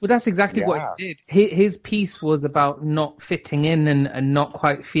vulnerable. Well, that's exactly what he did. His piece was about not fitting in and not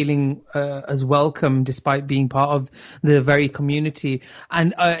quite feeling as welcome, despite being part of the very community.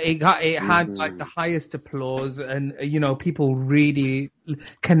 And it had like the highest applause, and people really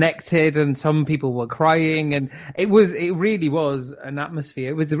connected, and some people were crying, and it really was an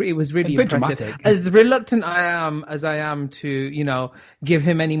atmosphere. It was really impressive. Dramatic. As reluctant as I am to give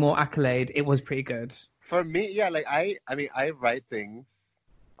him any more accolade, it was pretty good. For me, like I write things,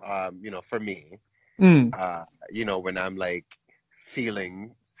 for me, when I'm like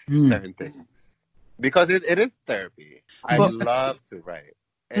feeling certain things, Because it is therapy. I But- love to write,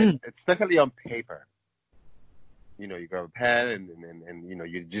 and especially on paper. You know, you grab a pen and you know,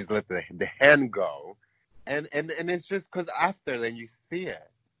 you just let the hand go, and it's just because after then you see it,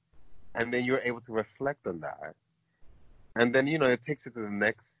 and then you're able to reflect on that, and then you know it takes it to the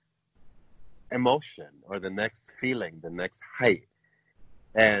next emotion or the next feeling, the next height,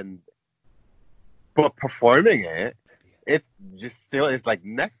 but performing it just still is like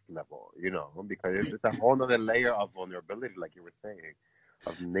next level, you know, because it's a whole other layer of vulnerability, like you were saying,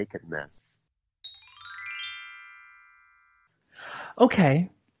 of nakedness. Okay.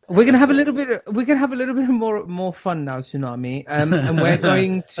 We're gonna have a little bit. We're gonna have a little bit more fun now, Tsunami. And we're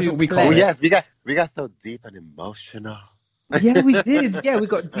going That's to what we play. call Oh it. yes, we got so deep and emotional. Yeah, we did. Yeah, we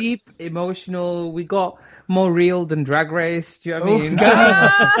got deep, emotional. We got more real than Drag Race. Do you know what I mean?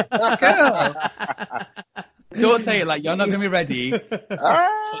 Girl. Don't say it like you're not going to be ready.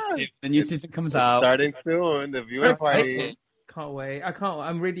 Ah, The new season comes out. starting soon, the viewing party. Can't wait. I can't.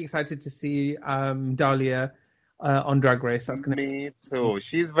 I'm really excited to see Dahlia on Drag Race. That's gonna. Me too.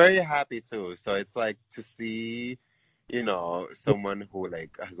 She's very happy too. So it's like to see, you know, someone who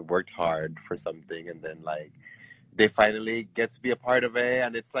like has worked hard for something and then like they finally get to be a part of it,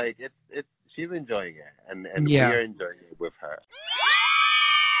 and it's like it's she's enjoying it, and Yeah. we're enjoying it with her.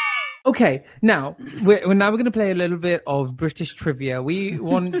 Okay, now we're going to play a little bit of British trivia. We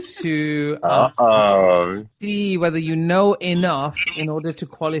want to Oh, see whether you know enough in order to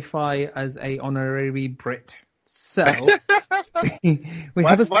qualify as a honorary Brit. So we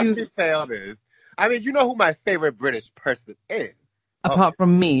have a once few. you fail this, I mean, you know who my favorite British person is? Apart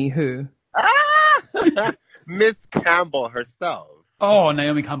from me, who? Ah! Miss Campbell herself. Oh,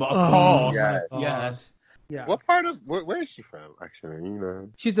 Naomi Campbell, of course. yes. Yes. Yeah. What part of where is she from? Actually, you know.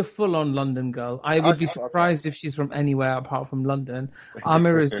 She's a full-on London girl. I would be Okay. surprised if she's from anywhere apart from London.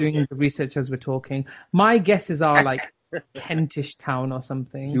 Amir is doing the research as we're talking. My guesses are like Kentish town or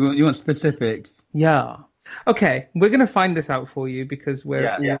something. You want specifics? Yeah. Okay, we're gonna find this out for you because we're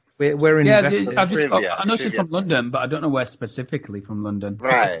Yeah. we're Yeah, invested. I know she's Trivia. from London, but I don't know where specifically from London.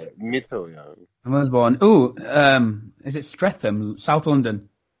 Right, me too. Yeah. I was born. Oh, is it Streatham, South London?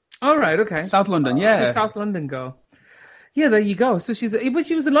 All right. Okay. South London, She's yeah. a South London girl. Yeah, there you go. So but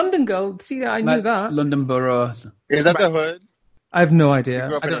she was a London girl. See, I knew Like that. London boroughs. Is that the hood? I have no You idea.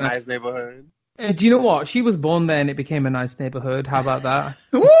 grew up I in a don't know. nice neighborhood. Do you know what? She was born there and it became a nice neighborhood. How about that?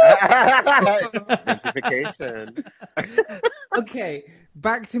 Gentrification. Okay,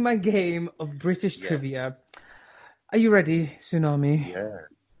 back to my game of British Yeah. trivia. Are you ready, Tsunami? Yes,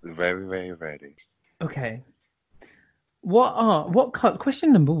 very, very ready. Okay.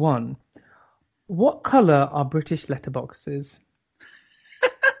 Question number 1. What color are British letterboxes?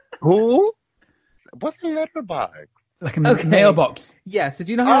 Who? What's a letterbox? Like a Okay. mailbox. Yeah, so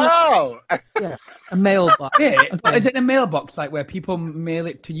do you know how Oh, a mailbox? Yeah, Okay. is it a mailbox like where people mail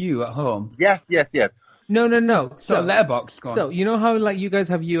it to you at home? yes. No. So a letterbox. Go on. So you know how like you guys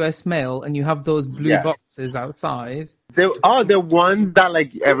have US mail and you have those blue Yeah. boxes outside? The ones that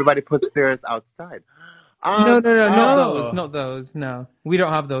like everybody puts theirs outside. No, not oh. those. No, we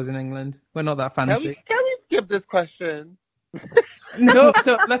don't have those in England. We're not that Can fancy. we skip this question? No,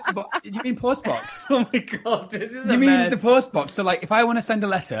 so letterbox. You mean postbox? Oh my god, this is You mean the postbox? So like, if I want to send a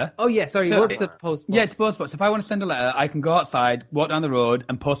letter, Oh yeah, sorry. So- What's a post? yeah, it's postbox. If I want to send a letter, I can go outside, walk down the road,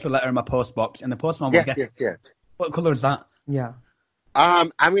 and post a letter in my postbox, and the postman will Yes, get yes, it. yes. What color is that? Yeah.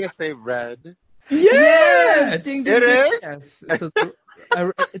 I'm gonna say red. Yes! Ding, It is? Yes. So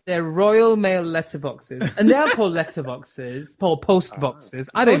they're Royal Mail letterboxes, and they are called letterboxes or post boxes.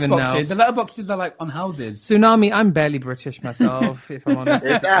 I don't even know. Postboxes. The letterboxes are like on houses. Tsunami. I'm barely British myself, if I'm honest.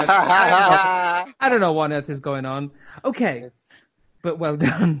 It's- I don't know what on earth is going on. Okay, but well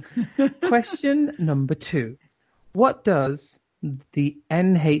done. Question number 2. What does the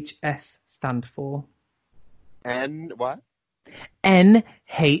NHS stand for? And what?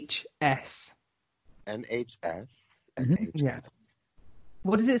 NHS. NHS. Yeah.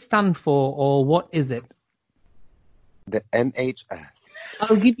 What does it stand for, or what is it? The NHS.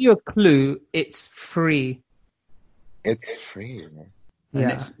 I'll give you a clue. It's free. It's free.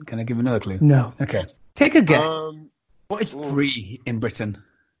 Yeah. Can I give another clue? No. Okay. Take a guess. What is free in Britain?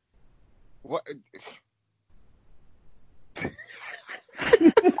 What?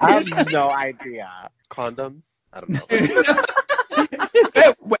 I have no idea. Condoms? I don't know.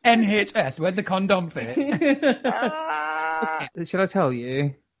 NHS. Where's the condom fit? Should I tell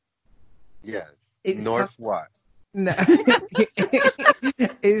you? Yes. It's North what? No.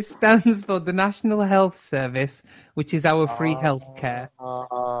 It stands for the National Health Service, which is our free health care.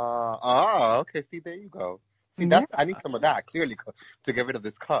 Oh, okay. See, there you go. See, I need some of that, clearly, to get rid of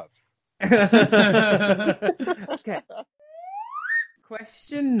this cough. Okay.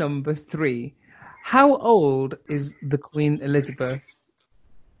 Question number 3. How old is the Queen Elizabeth?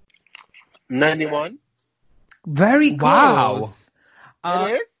 91. Very close. Wow.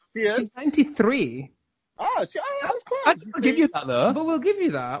 It is? She is? She's 93. Oh, that was close. I'll give you that though. But we'll give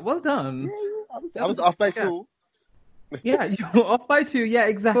you that. Well done. I was off by 2. Yeah, you're off by 2. Yeah,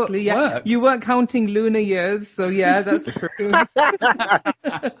 exactly. But Yeah, work. you weren't counting lunar years, so yeah, that's true.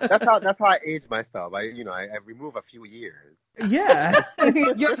 That's how I age myself. I remove a few years. Yeah,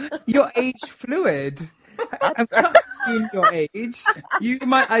 you're age fluid. I'm not asking your age. You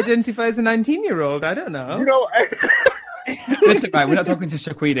might identify as a 19-year-old. I don't know. You know, Listen, right, we're not talking to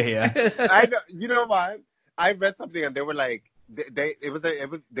Shaquita here. I know. You know what? I read something and they were like, they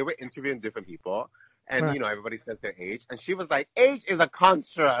were interviewing different people, and Right. everybody says their age, and she was like, age is a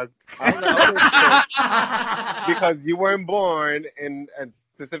construct. I was like, okay, because you weren't born in a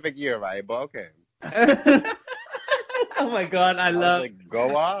specific year, right? But okay. Oh my God, I I was love. like,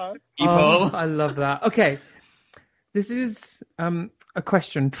 go on. Oh, I love that. Okay, this is a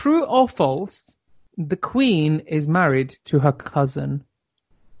question: true or false? The Queen is married to her cousin.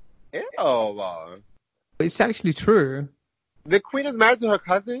 Ew. It's actually true. The Queen is married to her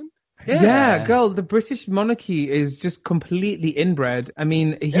cousin? Yeah, girl, the British monarchy is just completely inbred. I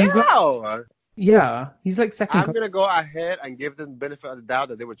mean, he's like, Ew. he's like second. I'm going to go ahead and give them the benefit of the doubt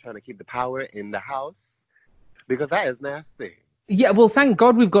that they were trying to keep the power in the house, because that is nasty. Yeah, well, thank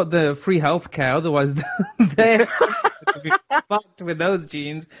God we've got the free healthcare. Otherwise, they're fucked with those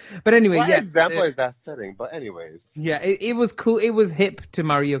genes. But anyway, What yeah. example is that setting? But anyways. Yeah, it was cool. It was hip to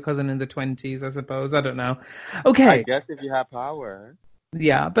marry your cousin in the 20s, I suppose. I don't know. Okay. I guess if you have power.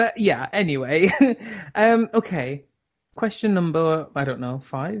 Yeah, but yeah, anyway. Okay. Question number, I don't know,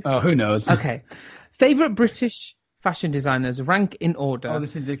 5? Oh, who knows? Okay. Favorite British fashion designers, rank in order. Oh,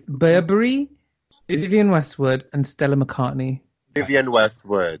 this is a... Burberry, Vivienne Westwood, and Stella McCartney. Vivienne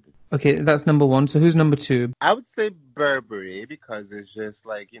Westwood. Okay, that's number 1. So who's number 2? I would say Burberry, because it's just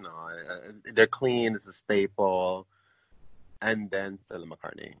like, they're clean, it's a staple. And then Stella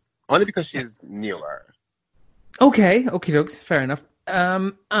McCartney. Only because she's newer. Okay, dokes, fair enough.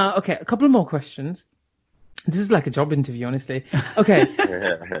 Okay, a couple of more questions. This is like a job interview, honestly. Okay,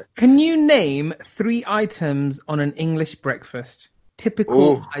 can you name 3 items on an English breakfast? Typical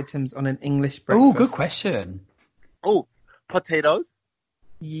Ooh. items on an English breakfast. Oh, good question. Oh, potatoes?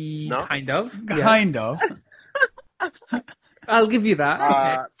 No? Kind of. Kind of. I'll give you that.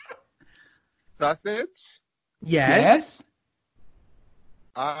 Okay. Sausage? Yes.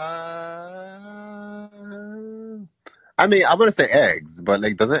 I mean, I want to say eggs, but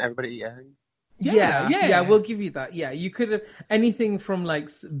like, doesn't everybody eat eggs? Yeah, we'll give you that. Yeah, you could have anything from like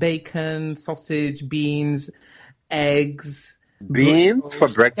bacon, sausage, beans, eggs. Beans for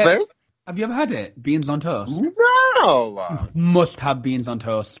breakfast? Have you ever had it? Beans on toast? No. Must have beans on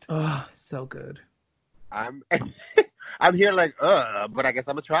toast. Oh, so good. I'm here like, but I guess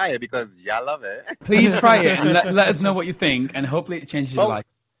I'm gonna try it because y'all love it. Please try it and let us know what you think, and hopefully it changes your life.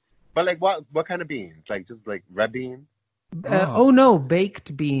 But like, what kind of beans? Like just like red beans? Oh no,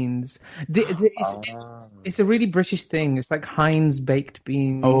 baked beans. It's a really British thing. It's like Heinz baked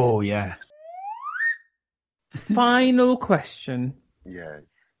beans. Oh, yeah. Final question. Yes.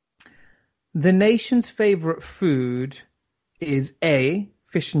 The nation's favorite food is A,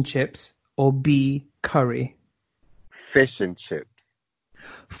 fish and chips, or B, curry. Fish and chips.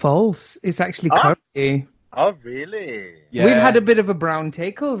 False. It's actually Oh. curry. Oh, really? Yeah. We've had a bit of a brown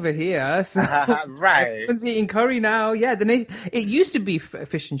takeover here. So Right. everyone's eating curry now. Yeah, it used to be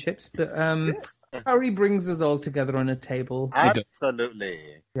fish and chips, but curry brings us all together on a table. Absolutely.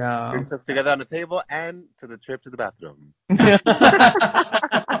 Yeah. Brings us together on the table and to the trip to the bathroom.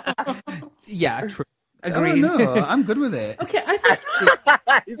 Yeah, true. Oh, Agreed. no, I'm good with it. Okay, I think.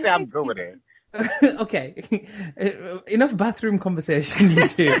 You say I'm good with it. Okay, enough bathroom conversation, you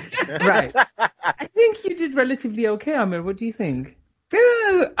two. Right. I think you did relatively okay, Amir. What do you think?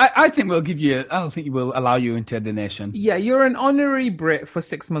 I think we'll give you. I don't think we'll allow you into the nation. Yeah, you're an honorary Brit for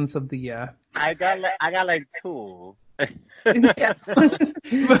 6 months of the year. I got like 2. Yeah. Yeah.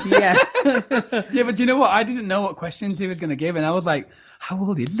 Yeah, but do you know what? I didn't know what questions he was going to give, and I was like, "How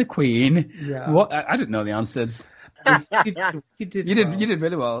old is the Queen?" Yeah. What? I didn't know the answers. You did You did. well. You did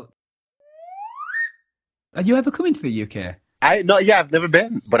really well. Are you ever coming to the UK? I've never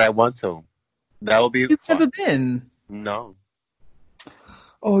been, but I want to. That will be You've fun. never been? No.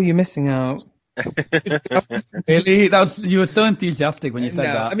 Oh, you're missing out. Really? You were so enthusiastic when you said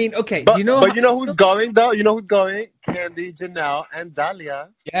that. I mean, okay. But do you know? But you know who's going though? You know who's going? Candy, Janelle, and Dahlia.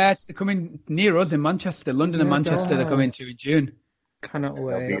 Yes, they're coming near us in Manchester, London and Yeah, Manchester. They're coming to in June. Cannot They'll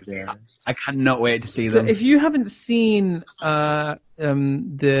wait. be there. I cannot wait to see So them. if you haven't seen the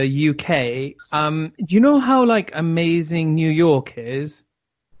UK, do you know how like amazing New York is?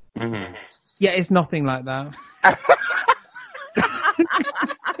 Mhm. Yeah, it's nothing like that.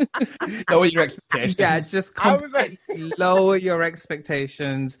 Lower your expectations. Yeah, just I was like- lower your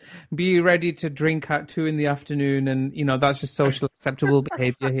expectations. Be ready to drink at 2 p.m, and that's just social acceptable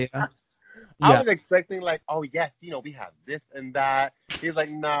behavior here. I Yeah, was expecting like, oh yes, we have this and that. He's like,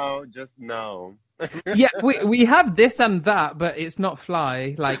 no, just no. yeah. We have this and that, but it's not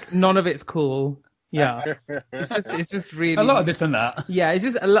fly. Like none of it's cool. Yeah, it's just really A lot of this and that. Yeah, it's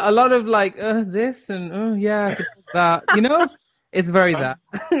just a lot of like this and yeah, I suppose that. It's very that.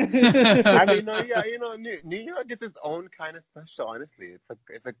 I mean, no, yeah, New York is its own kind of special. Honestly,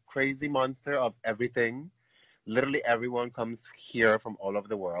 it's a crazy monster of everything. Literally, everyone comes here from all over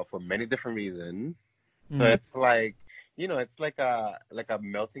the world for many different reasons. So it's like, it's like a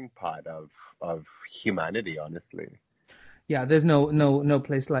melting pot of humanity. Honestly, Yeah, there's no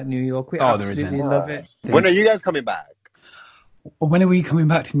place like New York. We Oh, there absolutely isn't. love it. when are you guys coming back? When are we coming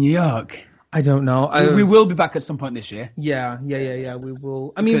back to New York? I don't know. We will be back at some point this year. Yeah. We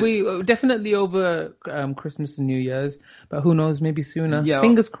will. I mean, we definitely over Christmas and New Year's, but who knows? Maybe sooner. Yeah.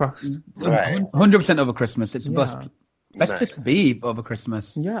 Fingers crossed. Right. 100% over Christmas. It's the Yeah. best place to be over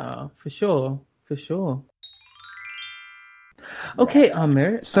Christmas. Yeah, for sure. Okay,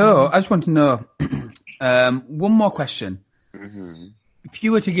 Amir. So I just want to know one more question. Mm-hmm. If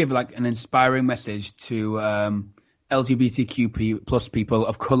you were to give like an inspiring message to LGBTQ plus people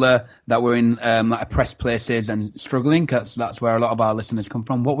of color that were in like oppressed places and struggling, because that's where a lot of our listeners come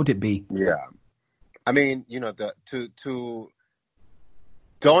from, what would it be? Yeah, I mean, to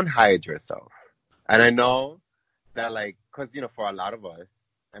don't hide yourself, and I know that like, because for a lot of us,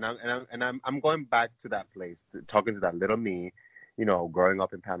 and I'm going back to that place, talking to that little me, growing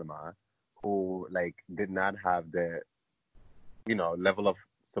up in Panama, who like did not have the level of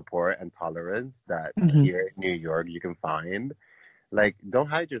support and tolerance that here in New York you can find. Like, don't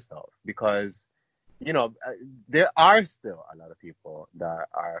hide yourself, because there are still a lot of people that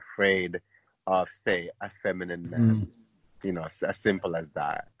are afraid of, say, a feminine man. As simple as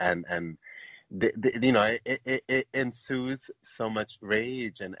that, and it ensues so much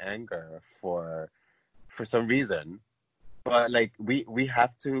rage and anger for some reason. But like we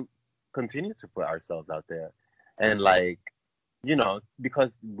have to continue to put ourselves out there, and like,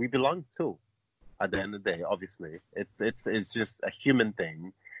 because we belong too. At the end of the day, obviously, it's just a human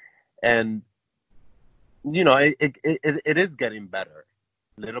thing, and it is getting better,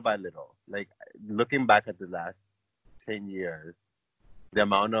 little by little. Like, looking back at the last 10 years, the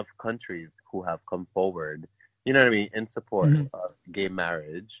amount of countries who have come forward, in support of gay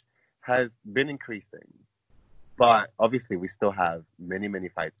marriage has been increasing. But obviously, we still have many, many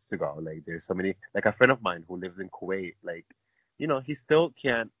fights to go. Like, there's so many. Like, a friend of mine who lives in Kuwait, like, he still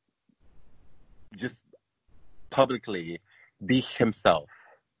can't just publicly be himself,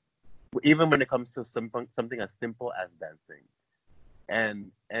 even when it comes to something as simple as dancing.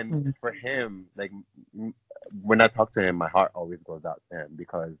 And for him, like, when I talk to him, my heart always goes out to him,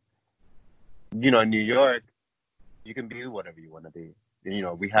 because, in New York, you can be whatever you want to be.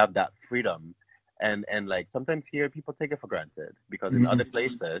 We have that freedom. And like, sometimes here people take it for granted, because in other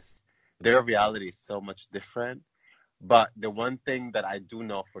places, their reality is so much different. But the one thing that I do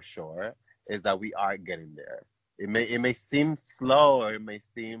know for sure is that we are getting there. It may seem slow, or it may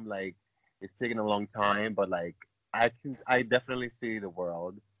seem like it's taking a long time, but like, I definitely see the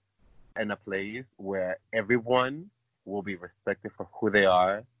world in a place where everyone will be respected for who they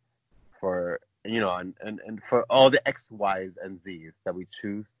are, for and for all the X, Y's, and Z's that we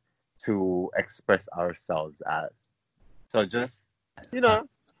choose to express ourselves as. So just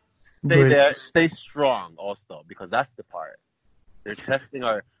stay there, stay strong also, because that's the part. They're testing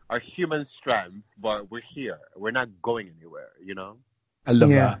our human strength, but we're here. We're not going anywhere, I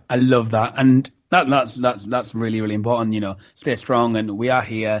love that. And that's really, really important, stay strong, and we are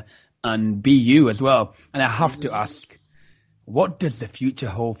here, and be you as well. And I have to ask, what does the future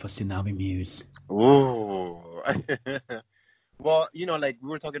hold for Tsunami Muse? Ooh. Well, like we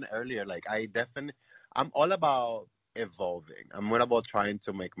were talking earlier, like I'm all about evolving. I'm all about trying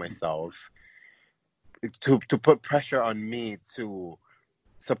to make myself, to put pressure on me to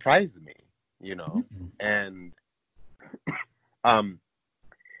surprise me, and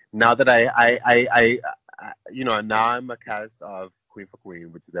now that I now I'm a cast of Queen for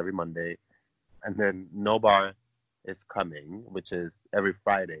Queen, which is every Monday, and then No Bar is coming, which is every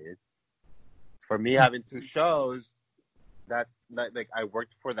Friday. For me, having 2 shows, that's like I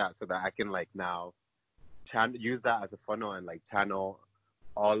worked for that so that I can like now use that as a funnel and like channel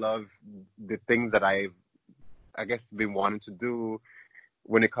all of the things that I guess been wanting to do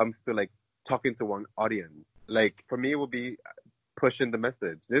when it comes to like talking to one audience. Like for me, it would be pushing the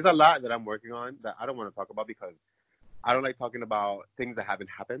message. There's a lot that I'm working on that I don't want to talk about because I don't like talking about things that haven't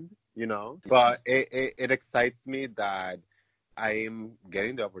happened, you know. But it excites me that I'm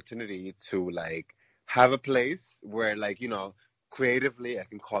getting the opportunity to like have a place where like, you know, creatively I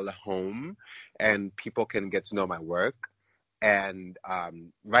can call a home and people can get to know my work. And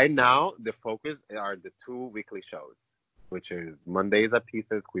right now the focus are the 2 weekly shows, which is Mondays at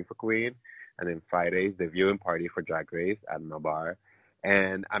Pieces, Queen for Queen, and then Fridays the viewing party for Drag Race at Melbar.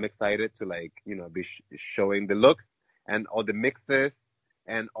 And I'm excited to like, you know, be showing the looks and all the mixes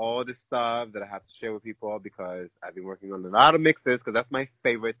and all the stuff that I have to share with people because I've been working on a lot of mixes because that's my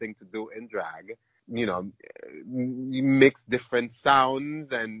favorite thing to do in drag. You know, you mix different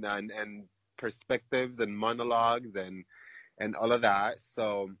sounds and perspectives and monologues and all of that.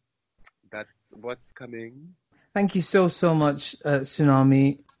 So that's what's coming. Thank you so much,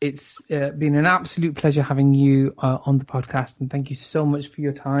 Tsunami. It's been an absolute pleasure having you on the podcast, and thank you so much for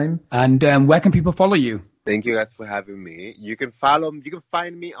your time. And where can people follow you? Thank you guys for having me. You can find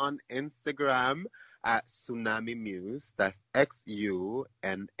me on Instagram at Tsunami Muse. That's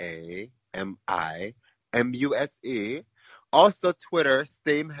XUNAMIMUSE. Also Twitter,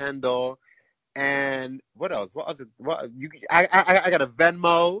 same handle. And what else? I got a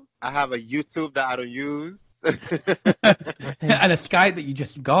Venmo. I have a YouTube that I don't use. And a Skype that you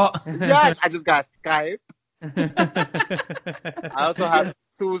just got. Yes, I just got Skype. I also have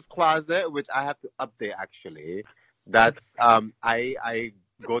Sue's Closet, which I have to update actually. That's I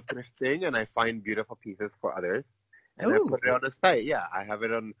go thrifting and I find beautiful pieces for others and I put it on the site. Yeah, I have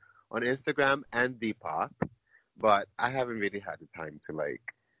it on Instagram and Depop, but I haven't really had the time to like,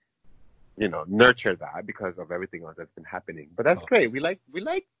 you know, nurture that because of everything else that's been happening. But that's great. We like,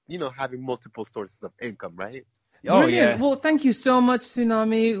 you know, having multiple sources of income, right? Oh, yeah. Well, thank you so much,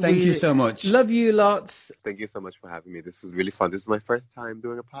 Tsunami. Thank you so much. Love you lots. Thank you so much for having me. This was really fun. This is my first time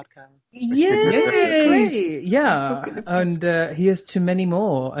doing a podcast. Yeah, great. Yeah, and here's to many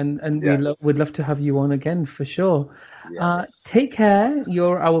more. And we'd love to have you on again for sure. Yeah. Take care.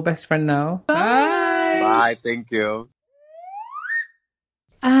 You're our best friend now. Bye. Bye. Thank you.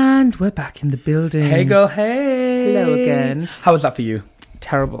 And we're back in the building. Hey, girl. Hey. Hello again. How was that for you?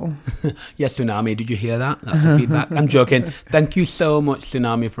 Terrible. Yes, Tsunami, did you hear that? That's the feedback. I'm joking. Thank you so much,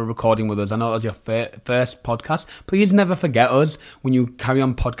 Tsunami, for recording with us. I know it was your first podcast. Please never forget us when you carry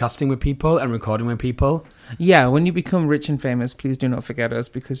on podcasting with people and recording with people. Yeah, when you become rich and famous, please do not forget us,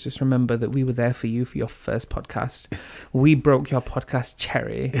 because just remember that we were there for you for your first podcast. We broke your podcast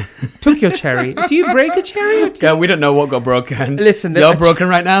cherry. Took your cherry. Do you break a cherry? Girl, we don't know what got broken. Listen, you're broken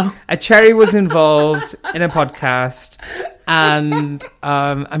right now. A cherry was involved in a podcast, and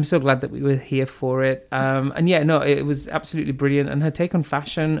I'm so glad that we were here for it. And yeah, no, it was absolutely brilliant. And her take on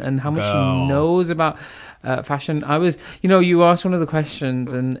fashion and how much she knows about fashion. You asked one of the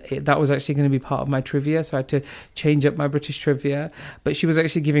questions, and that was actually going to be part of my trivia, so I had to change up my British trivia. But she was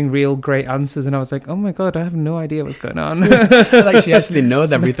actually giving real great answers, and I was like, oh my god, I have no idea what's going on. Like she actually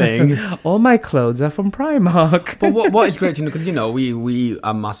knows everything. All my clothes are from Primark. But what is great to know, because we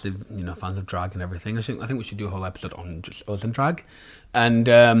are massive fans of drag and everything. I think we should do a whole episode on just us and drag, and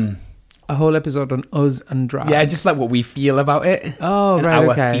a whole episode on us and drag. Yeah, just like what we feel about it. Oh, and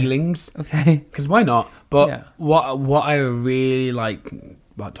right, our feelings. Okay. Because why not? But what I really like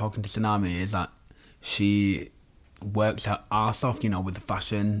about talking to Tsunami is that she works her arse off, with the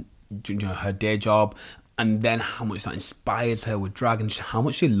fashion, her day job, and then how much that inspires her with drag and how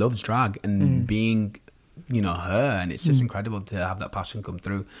much she loves drag and being, her. And it's just incredible to have that passion come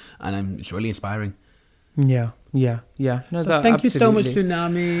through. And it's really inspiring. Yeah. No, so thank you so much,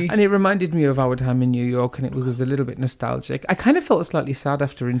 Tsunami. And it reminded me of our time in New York, and it was a little bit nostalgic. I kind of felt slightly sad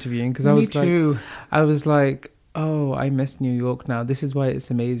after interviewing because I was like, oh, I miss New York now. This is why it's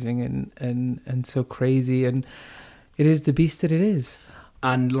amazing and so crazy, and it is the beast that it is.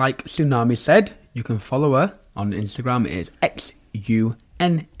 And like Tsunami said, you can follow her on Instagram. It is XUNAMIMUSE.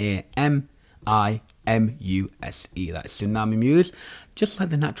 That's Tsunami Muse, just like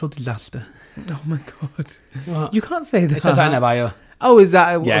the natural disaster. Oh my god! What? You can't say that. It says that in her bio. Oh, is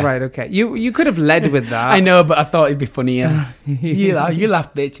that right? Okay, you could have led with that. I know, but I thought it'd be funnier. You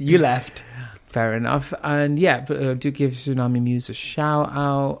laughed, bitch. You left. Fair enough. And but do give Tsunami Muse a shout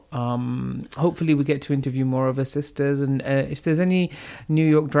out. Hopefully we get to interview more of her sisters. And if there's any New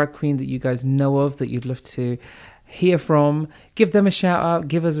York drag queen that you guys know of that you'd love to hear from, give them a shout out.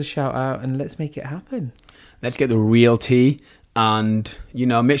 Give us a shout out, and let's make it happen. Let's get the real tea. And,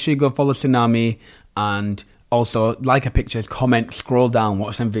 make sure you go follow Tsunami And also, like her pictures, comment, scroll down,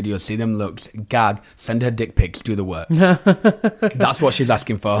 watch some videos, see them looks, gag, send her dick pics, do the work. That's what she's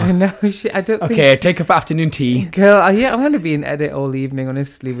asking for. I know. I don't think... Okay, take her for afternoon tea. Girl, yeah, I'm going to be in edit all evening,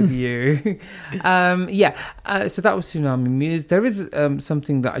 honestly, with you. So that was Tsunami Muse. There is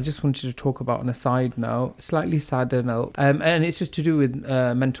something that I just wanted to talk about on a side note, slightly sadder note, and it's just to do with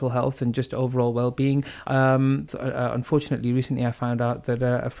mental health and just overall well-being. Unfortunately, recently I found out that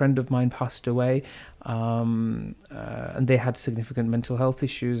a friend of mine passed away. And they had significant mental health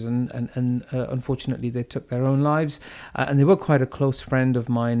issues, and unfortunately they took their own lives. And they were quite a close friend of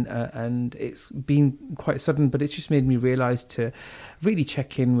mine, and it's been quite sudden, but it's just made me realise to really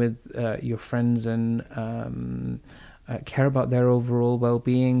check in with your friends and care about their overall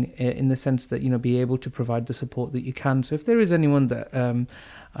well-being, in the sense that, you know, be able to provide the support that you can. So if there is anyone that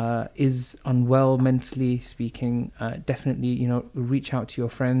is unwell mentally speaking, definitely, you know, reach out to your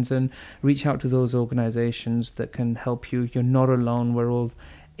friends and reach out to those organizations that can help you. You're not alone. We're all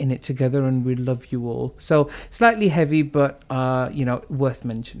in it together, and we love you all. So slightly heavy, but you know, worth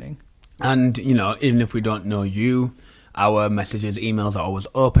mentioning. And, you know, even if we don't know you, our messages, emails are always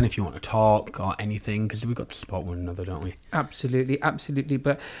open if you want to talk or anything, because we've got to support one another, don't we? Absolutely.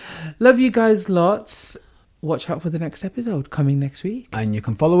 But love you guys lots. Watch out for the next episode coming next week. And you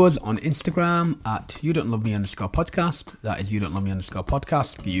can follow us on Instagram at YouDon'tLoveMe_podcast. That is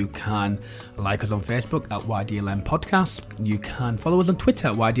YouDon'tLoveMe_podcast. You can like us on Facebook at YDLM Podcast. You can follow us on Twitter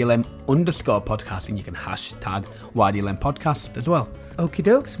at YDLM_podcast, and you can hashtag YDLM Podcast as well. Okie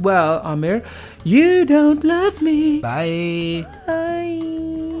dokes. Well, Amir, you don't love me. Bye. Bye.